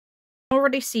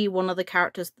already see one of the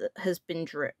characters that has been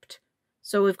dripped.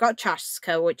 So we've got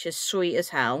Chasca, which is sweet as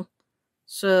hell.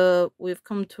 So we've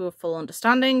come to a full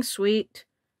understanding. Sweet.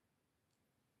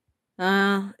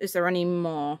 Is there any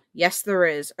more? Yes, there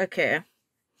is. Okay.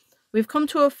 We've come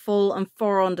to a full and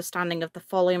thorough understanding of the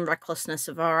folly and recklessness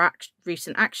of our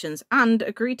recent actions and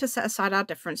agreed to set aside our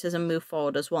differences and move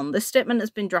forward as one. This statement has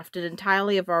been drafted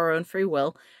entirely of our own free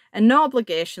will and no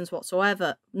objections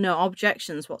whatsoever.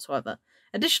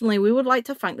 Additionally, we would like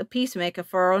to thank the Peacemaker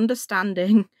for our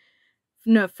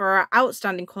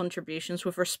outstanding contributions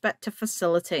with respect to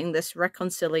facilitating this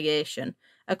reconciliation.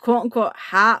 A quote-unquote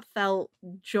heartfelt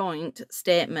joint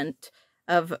statement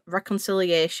of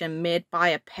reconciliation made by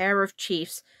a pair of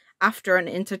chiefs after an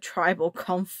intertribal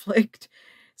conflict.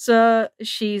 So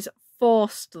she's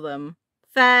forced them.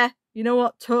 Fair. You know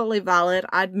what? Totally valid.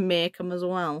 I'd make them as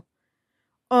well.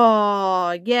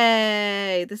 Oh,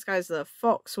 yay. This guy's the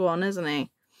fox one, isn't he?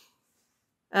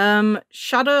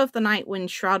 Shadow of the Night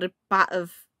Wind, Shrouded Bat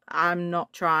of... I'm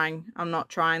not trying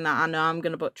that. I know I'm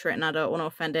going to butcher it and I don't want to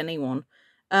offend anyone.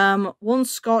 One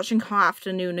scorching hot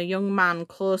afternoon, a young man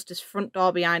closed his front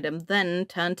door behind him, then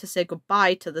turned to say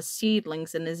goodbye to the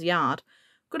seedlings in his yard.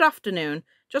 Good afternoon.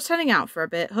 Just heading out for a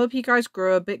bit. Hope you guys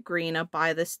grow a bit greener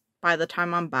by the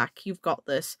time I'm back. You've got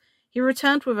this. He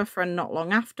returned with a friend not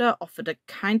long after, offered a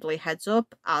kindly heads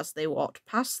up as they walked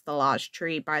past the large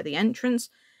tree by the entrance.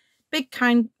 Big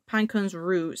pinecone's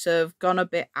roots have gone a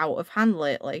bit out of hand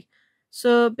lately,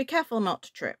 so be careful not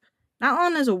to trip.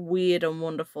 Natlan is a weird and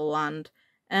wonderful land,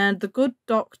 and the good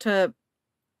doctor...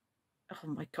 Oh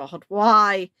my god,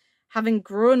 why? Having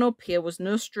grown up here, was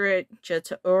no stranger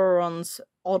to Ororon's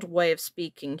odd way of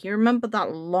speaking. He remembered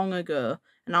that long ago,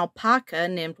 an alpaca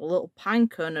named Little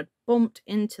Pinecone had bumped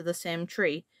into the same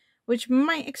tree, which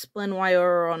might explain why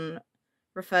Ororon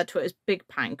referred to it as Big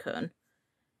Pinecone.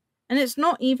 And it's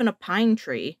not even a pine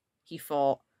tree, he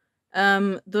thought,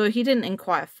 though he didn't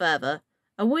inquire further.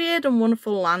 A weird and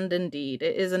wonderful land indeed.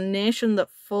 It is a nation that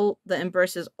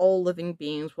embraces all living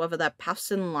beings, whether their paths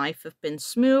in life have been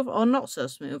smooth or not so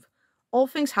smooth. All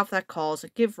things have their cause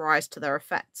and give rise to their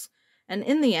effects, and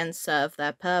in the end serve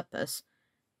their purpose.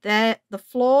 The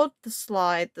flawed, the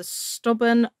sly, the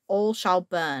stubborn, all shall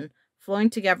burn, flowing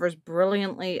together as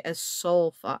brilliantly as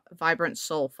vibrant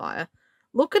soul fire.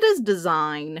 Look at his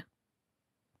design.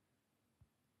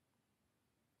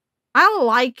 I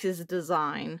like his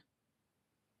design.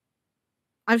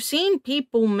 I've seen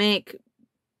people make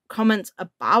comments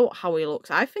about how he looks.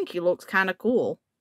 I think he looks kind of cool.